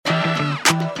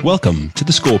Welcome to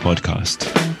the Score Podcast.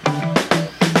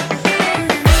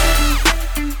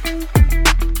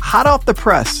 Hot off the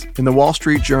press in the Wall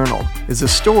Street Journal is a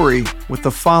story with the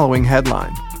following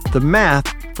headline: "The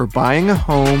math for buying a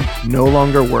home no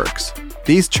longer works.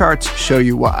 These charts show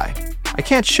you why." I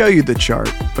can't show you the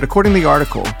chart, but according to the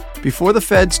article, before the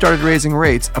Fed started raising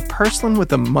rates, a person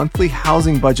with a monthly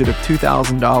housing budget of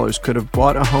 $2,000 could have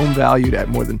bought a home valued at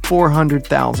more than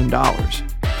 $400,000.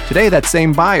 Today, that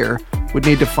same buyer would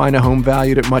need to find a home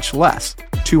valued at much less,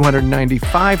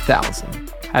 $295,000.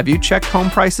 Have you checked home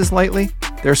prices lately?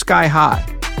 They're sky high.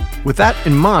 With that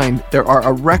in mind, there are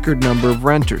a record number of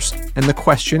renters. And the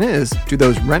question is, do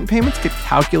those rent payments get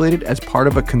calculated as part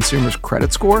of a consumer's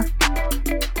credit score?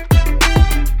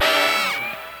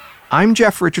 I'm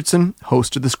Jeff Richardson,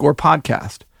 host of the Score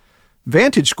Podcast.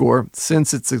 VantageScore,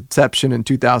 since its inception in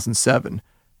 2007,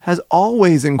 has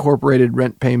always incorporated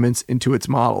rent payments into its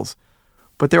models.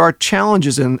 But there are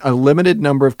challenges in a limited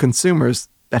number of consumers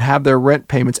that have their rent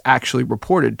payments actually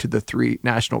reported to the three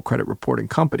national credit reporting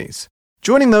companies.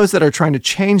 Joining those that are trying to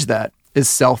change that is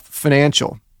Self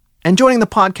Financial. And joining the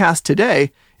podcast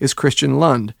today is Christian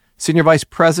Lund, Senior Vice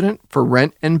President for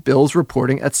Rent and Bills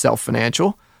Reporting at Self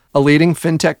Financial, a leading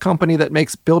fintech company that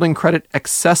makes building credit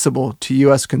accessible to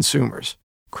U.S. consumers.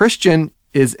 Christian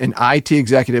is an IT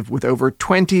executive with over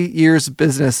 20 years of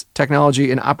business,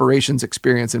 technology, and operations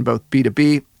experience in both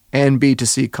B2B and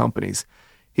B2C companies.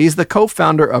 He's the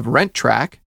co-founder of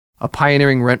RentTrack, a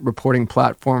pioneering rent reporting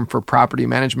platform for property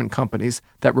management companies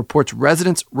that reports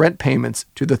residents' rent payments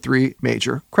to the three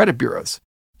major credit bureaus.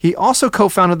 He also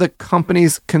co-founded the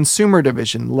company's consumer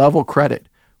division, Level Credit,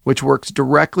 which works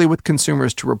directly with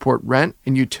consumers to report rent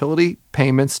and utility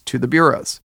payments to the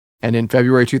bureaus. And in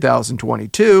February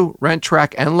 2022,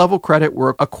 RentTrack and Level Credit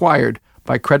were acquired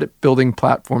by credit building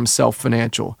platform Self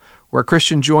Financial, where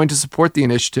Christian joined to support the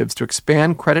initiatives to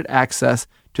expand credit access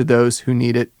to those who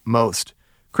need it most.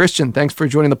 Christian, thanks for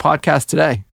joining the podcast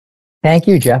today. Thank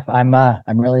you, Jeff. I'm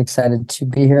really excited to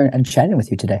be here and chatting with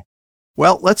you today.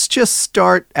 Well, let's just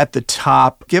start at the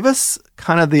top. Give us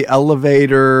kind of the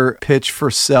elevator pitch for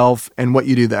Self and what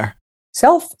you do there.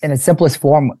 Self, in its simplest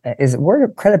form, we're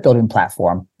a credit building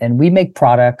platform, and we make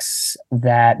products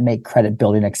that make credit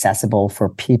building accessible for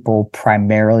people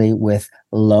primarily with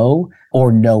low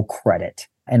or no credit.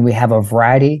 And we have a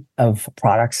variety of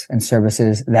products and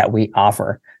services that we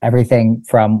offer. Everything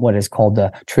from what is called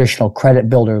the traditional credit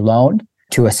builder loan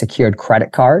to a secured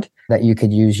credit card that you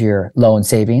could use your loan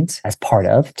savings as part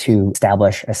of to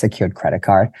establish a secured credit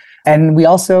card. And we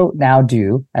also now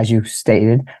do, as you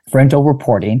stated, rental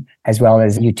reporting as well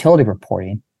as utility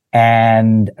reporting.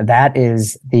 And that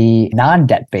is the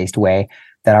non-debt-based way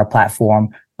that our platform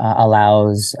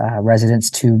allows residents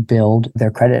to build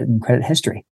their credit and credit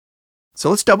history. So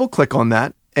let's double click on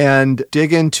that and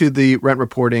dig into the rent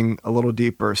reporting a little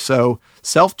deeper. So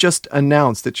Self just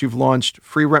announced that you've launched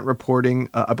free rent reporting,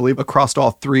 I believe, across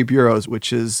all three bureaus,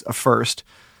 which is a first.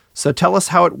 So tell us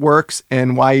how it works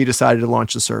and why you decided to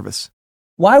launch the service.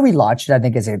 Why we launched it, I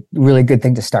think, is a really good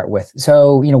thing to start with.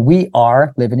 So, we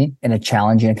are living in a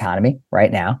challenging economy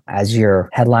right now, as your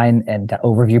headline and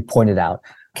overview pointed out.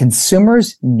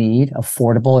 Consumers need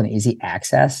affordable and easy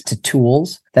access to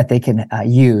tools that they can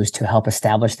use to help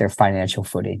establish their financial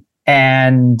footing.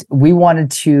 And we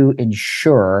wanted to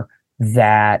ensure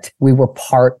that we were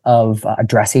part of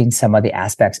addressing some of the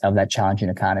aspects of that challenging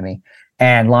economy.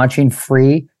 And launching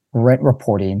free rent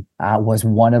reporting was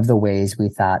one of the ways we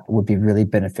thought would be really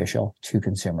beneficial to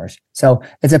consumers. So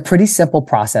it's a pretty simple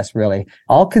process, really.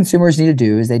 All consumers need to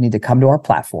do is they need to come to our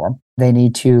platform. They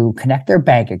need to connect their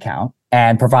bank account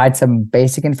and provide some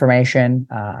basic information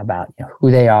about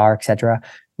who they are, et cetera.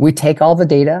 We take all the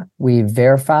data, we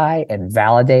verify and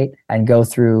validate and go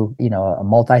through a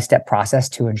multi-step process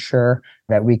to ensure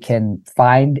that we can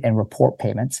find and report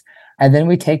payments. And then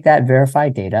we take that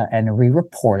verified data and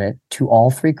re-report it to all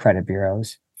three credit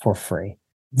bureaus for free.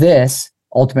 This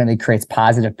ultimately creates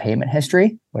positive payment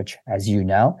history, which, as you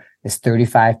know, is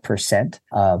 35%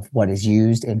 of what is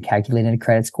used in calculating a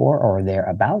credit score or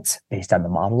thereabouts, based on the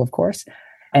model, of course.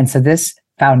 And so this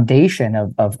foundation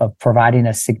of providing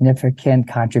a significant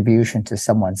contribution to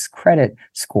someone's credit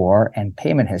score and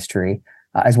payment history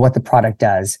is what the product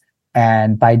does.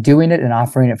 And by doing it and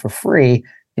offering it for free,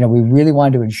 we really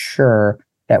wanted to ensure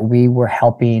that we were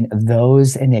helping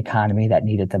those in the economy that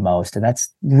need it the most. And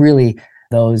that's really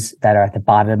those that are at the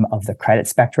bottom of the credit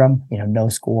spectrum, no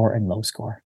score and low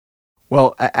score.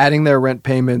 Well, adding their rent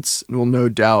payments will no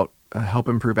doubt help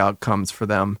improve outcomes for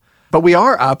them. But we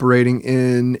are operating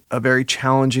in a very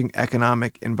challenging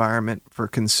economic environment for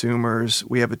consumers.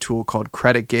 We have a tool called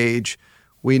Credit Gauge,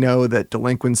 We know that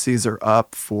delinquencies are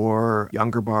up for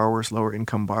younger borrowers, lower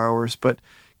income borrowers. But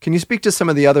can you speak to some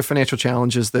of the other financial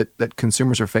challenges that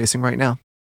consumers are facing right now?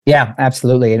 Yeah,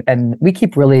 absolutely. And we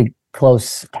keep really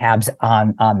close tabs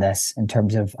on this in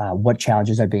terms of what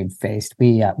challenges are being faced.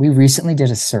 We recently did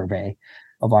a survey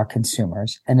of our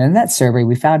consumers. And in that survey,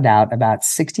 we found out about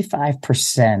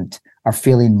 65% are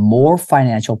feeling more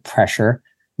financial pressure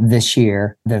this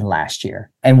year than last year.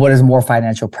 And what does more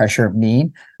financial pressure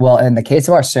mean? Well, in the case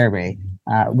of our survey,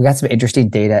 we got some interesting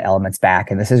data elements back,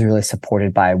 and this is really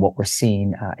supported by what we're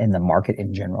seeing in the market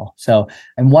in general. So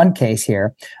in one case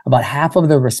here, about half of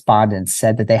the respondents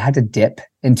said that they had to dip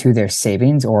into their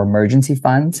savings or emergency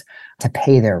funds to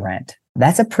pay their rent.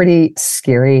 That's a pretty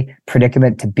scary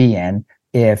predicament to be in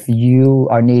if you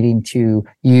are needing to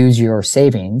use your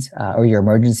savings or your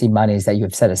emergency monies that you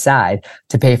have set aside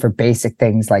to pay for basic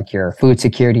things like your food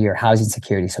security or housing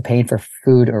security. So paying for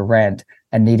food or rent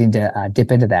and needing to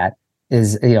dip into that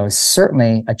is,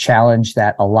 certainly a challenge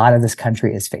that a lot of this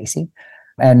country is facing.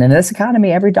 And in this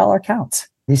economy, every dollar counts.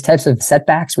 These types of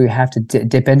setbacks where you have to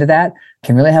dip into that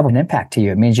can really have an impact to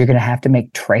you. It means you're going to have to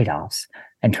make trade-offs.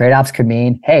 And trade-offs could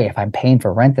mean, hey, if I'm paying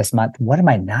for rent this month, what am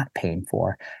I not paying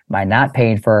for? Am I not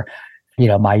paying for,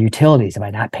 my utilities? Am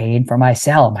I not paying for my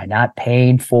cell? Am I not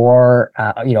paying for,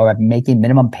 making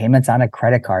minimum payments on a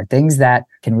credit card? Things that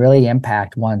can really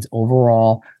impact one's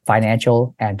overall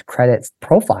financial and credit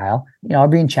profile, are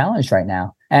being challenged right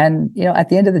now. And, at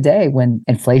the end of the day, when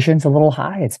inflation's a little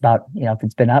high, it's about, if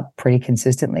it's been up pretty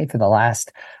consistently for the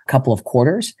last couple of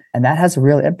quarters, and that has a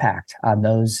real impact on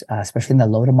those, especially in the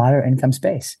low to moderate income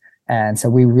space. And so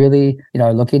we really,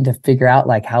 are looking to figure out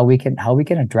like how we can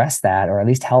address that, or at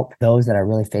least help those that are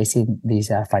really facing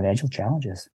these financial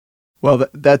challenges. Well,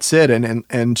 that's it.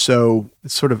 And so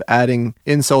it's sort of adding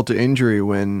insult to injury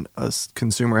when a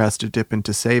consumer has to dip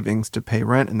into savings to pay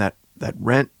rent, and that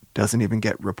rent doesn't even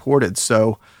get reported.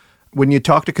 So when you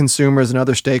talk to consumers and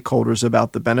other stakeholders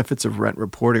about the benefits of rent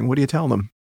reporting, what do you tell them?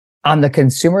 On the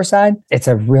consumer side, it's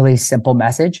a really simple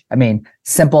message. I mean,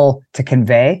 simple to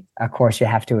convey. Of course, you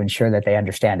have to ensure that they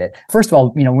understand it. First of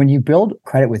all, when you build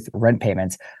credit with rent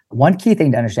payments, one key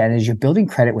thing to understand is you're building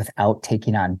credit without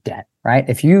taking on debt, right?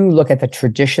 If you look at the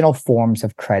traditional forms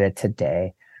of credit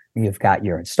today, you've got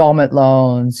your installment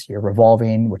loans, your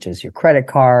revolving, which is your credit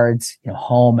cards,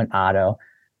 home and auto.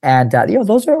 And,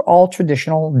 those are all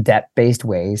traditional debt-based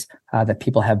ways that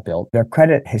people have built their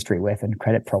credit history with and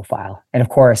credit profile. And of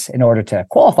course, in order to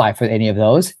qualify for any of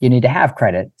those, you need to have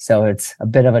credit. So it's a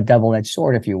bit of a double-edged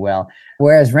sword, if you will.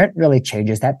 Whereas rent really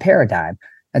changes that paradigm.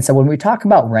 And so when we talk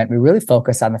about rent, we really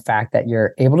focus on the fact that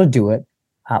you're able to do it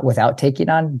without taking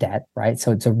on debt, right?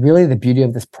 So it's really the beauty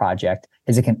of this project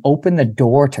is it can open the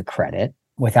door to credit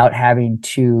without having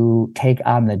to take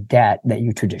on the debt that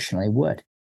you traditionally would.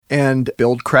 And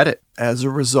build credit as a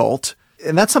result.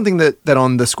 And that's something that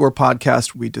on the Score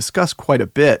podcast, we discuss quite a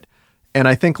bit. And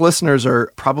I think listeners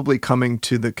are probably coming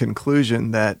to the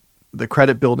conclusion that the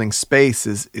credit building space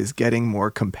is getting more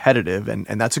competitive. And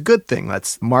that's a good thing.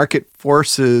 That's market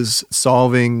forces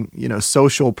solving,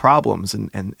 social problems.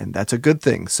 And that's a good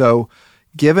thing. So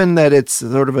given that it's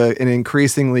sort of an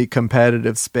increasingly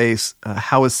competitive space,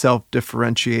 how is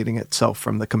self-differentiating itself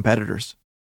from the competitors?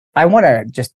 I want to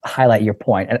just highlight your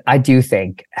point. And I do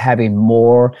think having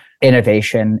more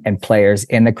innovation and players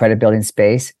in the credit building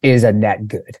space is a net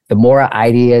good. The more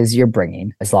ideas you're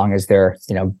bringing, as long as they're,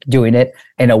 doing it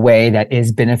in a way that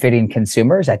is benefiting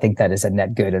consumers, I think that is a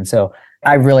net good. And so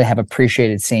I really have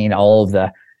appreciated seeing all of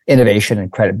the innovation and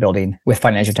credit building with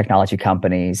financial technology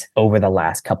companies over the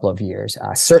last couple of years.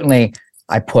 Certainly,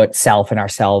 I put self and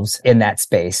ourselves in that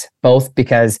space, both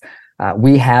because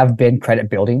we have been credit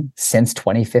building since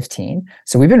 2015.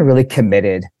 So we've been really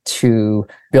committed to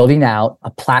building out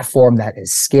a platform that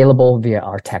is scalable via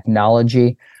our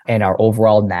technology and our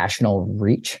overall national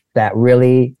reach that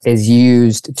really is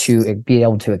used to be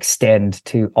able to extend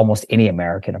to almost any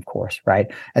American, of course, right?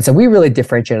 And so we really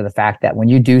differentiated the fact that when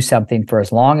you do something for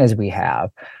as long as we have,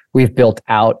 we've built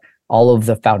out all of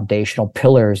the foundational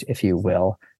pillars, if you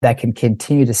will, that can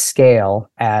continue to scale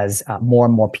as more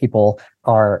and more people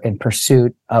are in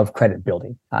pursuit of credit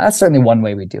building. That's certainly one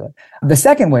way we do it. The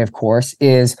second way, of course,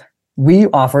 is we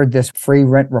offered this free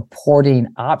rent reporting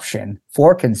option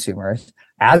for consumers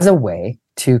as a way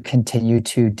to continue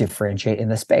to differentiate in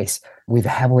the space. We've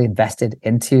heavily invested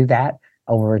into that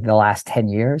over the last 10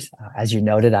 years. As you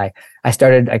noted, I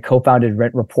co-founded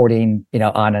rent reporting,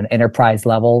 on an enterprise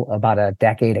level about a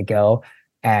decade ago.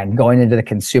 And going into the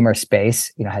consumer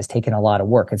space, has taken a lot of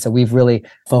work. And so we've really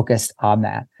focused on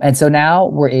that. And so now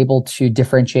we're able to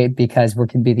differentiate because we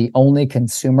can be the only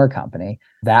consumer company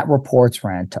that reports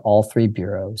rent to all three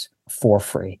bureaus for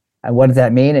free. And what does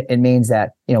that mean? It means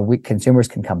that, consumers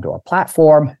can come to our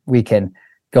platform. We can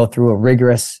go through a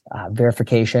rigorous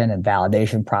verification and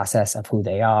validation process of who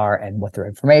they are and what their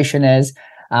information is.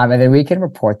 And then we can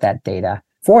report that data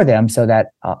for them so that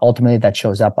ultimately that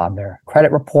shows up on their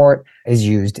credit report, is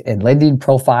used in lending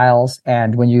profiles.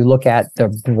 And when you look at the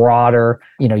broader,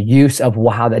 use of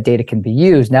how that data can be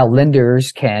used, now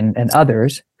lenders can, and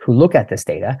others who look at this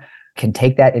data can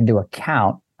take that into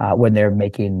account when they're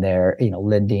making their,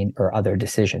 lending or other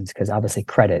decisions, because obviously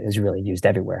credit is really used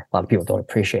everywhere. A lot of people don't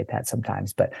appreciate that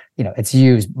sometimes, but, it's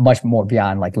used much more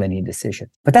beyond like lending decisions.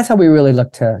 But that's how we really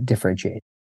look to differentiate.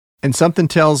 And something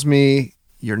tells me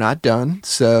you're not done.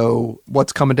 So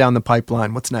what's coming down the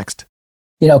pipeline? What's next?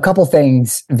 A couple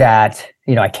things that,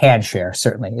 I can share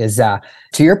certainly is, to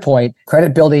your point,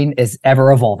 credit building is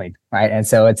ever evolving, right? And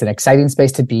so it's an exciting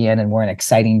space to be in, and we're an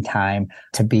exciting time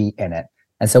to be in it.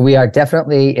 And so we are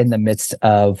definitely in the midst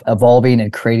of evolving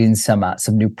and creating some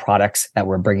new products that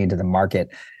we're bringing to the market.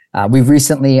 We've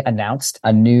recently announced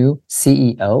a new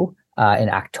CEO in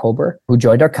October who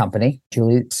joined our company,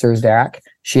 Julie Sersvarak.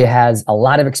 She has a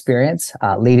lot of experience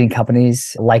leading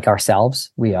companies like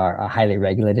ourselves. We are highly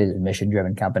regulated and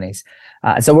mission-driven companies.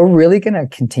 So we're really going to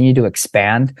continue to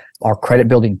expand our credit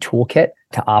building toolkit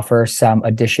to offer some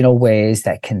additional ways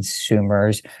that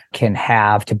consumers can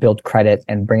have to build credit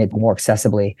and bring it more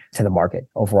accessibly to the market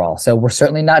overall. So we're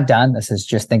certainly not done.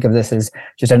 Think of this as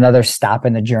just another stop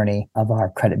in the journey of our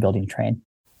credit building train.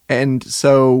 And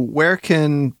so where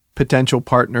can potential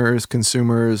partners,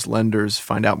 consumers, lenders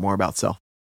find out more about Self?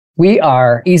 We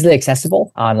are easily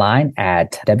accessible online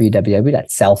at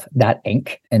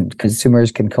www.self.inc, and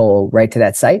consumers can go right to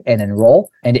that site and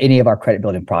enroll in any of our credit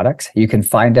building products. You can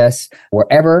find us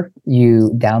wherever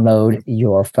you download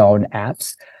your phone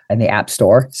apps in the App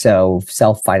Store. So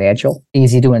Self Financial,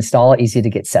 easy to install, easy to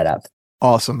get set up.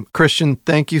 Awesome. Christian,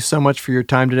 thank you so much for your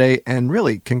time today. And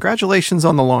really, congratulations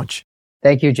on the launch.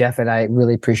 Thank you, Jeff. And I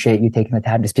really appreciate you taking the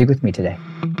time to speak with me today.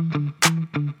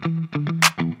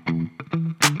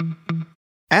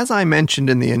 As I mentioned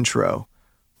in the intro,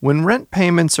 when rent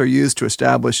payments are used to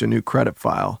establish a new credit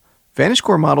file,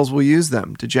 VantageScore models will use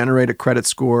them to generate a credit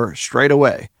score straight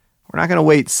away. We're not going to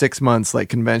wait 6 months like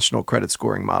conventional credit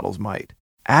scoring models might.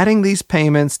 Adding these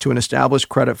payments to an established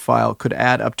credit file could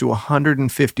add up to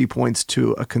 150 points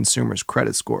to a consumer's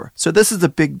credit score. So this is a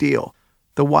big deal.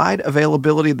 The wide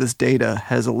availability of this data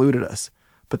has eluded us,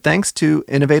 but thanks to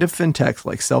innovative fintechs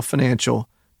like Self Financial,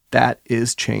 that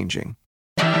is changing.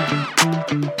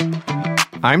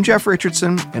 I'm Jeff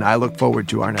Richardson, and I look forward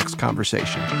to our next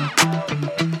conversation.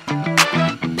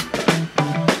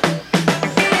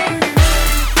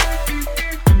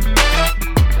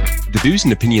 The views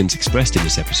and opinions expressed in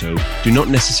this episode do not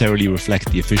necessarily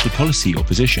reflect the official policy or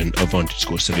position of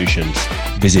VantageScore Solutions.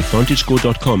 Visit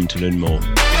VantageScore.com to learn more.